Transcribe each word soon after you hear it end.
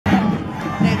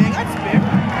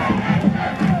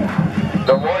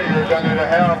under the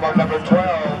helm of number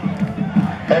 12,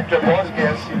 Hector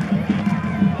Bosques.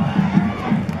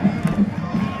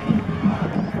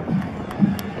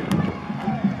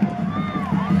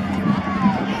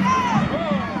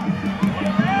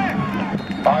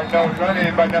 Hard nose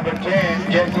running by number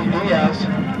 10, Jesse Diaz.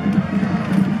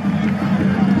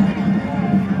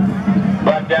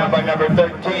 Brought down by number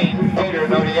 13, Peter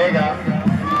Noriega.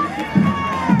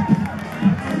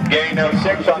 Gain of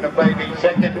 6 on the play, being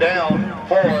second down,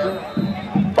 4.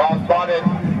 Ball spotted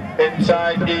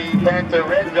inside the Panther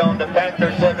red zone, the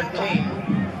Panther 17.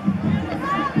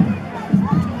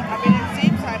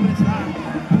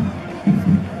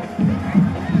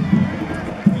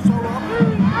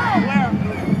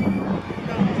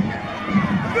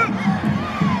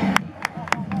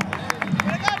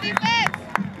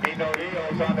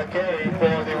 On the carry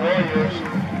for the Warriors.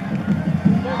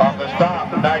 On the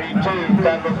stop, 92,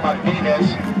 Carlos Martinez.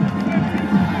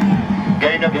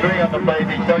 Gain of 3 on the play,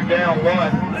 be third down,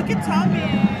 1. Look at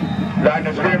Tommy. Line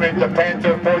of scrimmage, the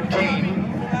Panther 14.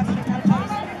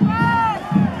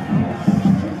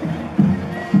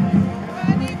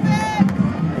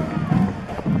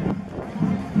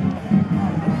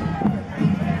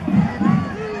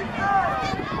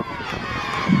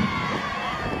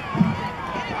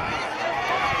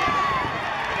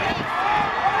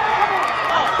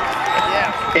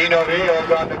 Eno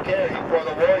Rios on the carry for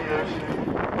the Warriors.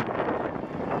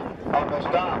 On the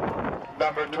stop,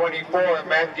 number 24,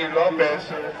 Matthew Lopez.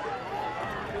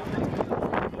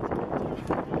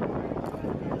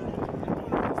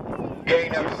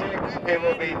 Gain of 6, it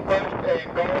will be first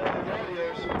and goal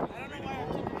Warriors.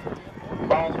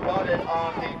 Ball spotted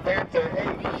on the Panther 8.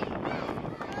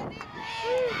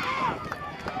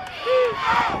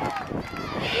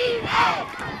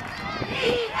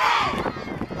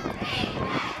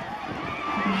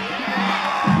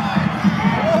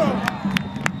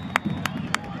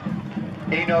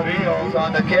 Eno Rios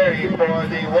on the carry for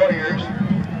the Warriors.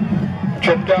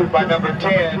 Tripped up by number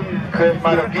 10, Chris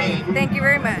Marroquin. Thank you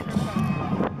very much.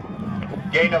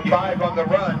 Gain of 5 on the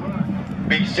run.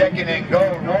 Be second and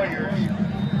goal Warriors.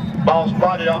 Ball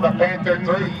spotted on the Panther 3.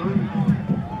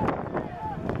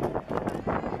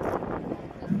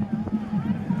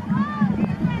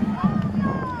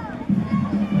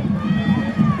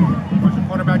 What's the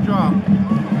quarterback draw?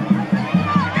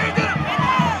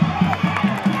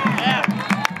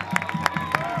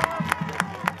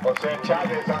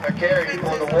 Chavez on the carry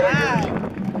for the Warriors.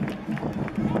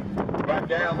 Brought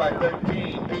down by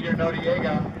 13, Peter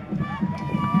Noriega.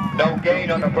 No gain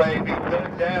on the play, be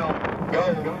third down,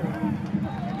 go.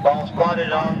 Ball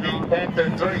spotted on the Panther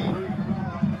 3.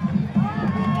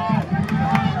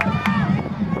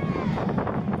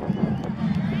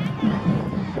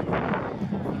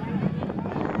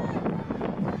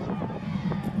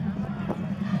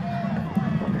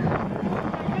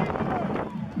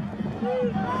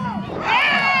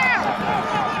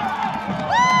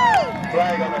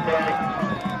 Flag on the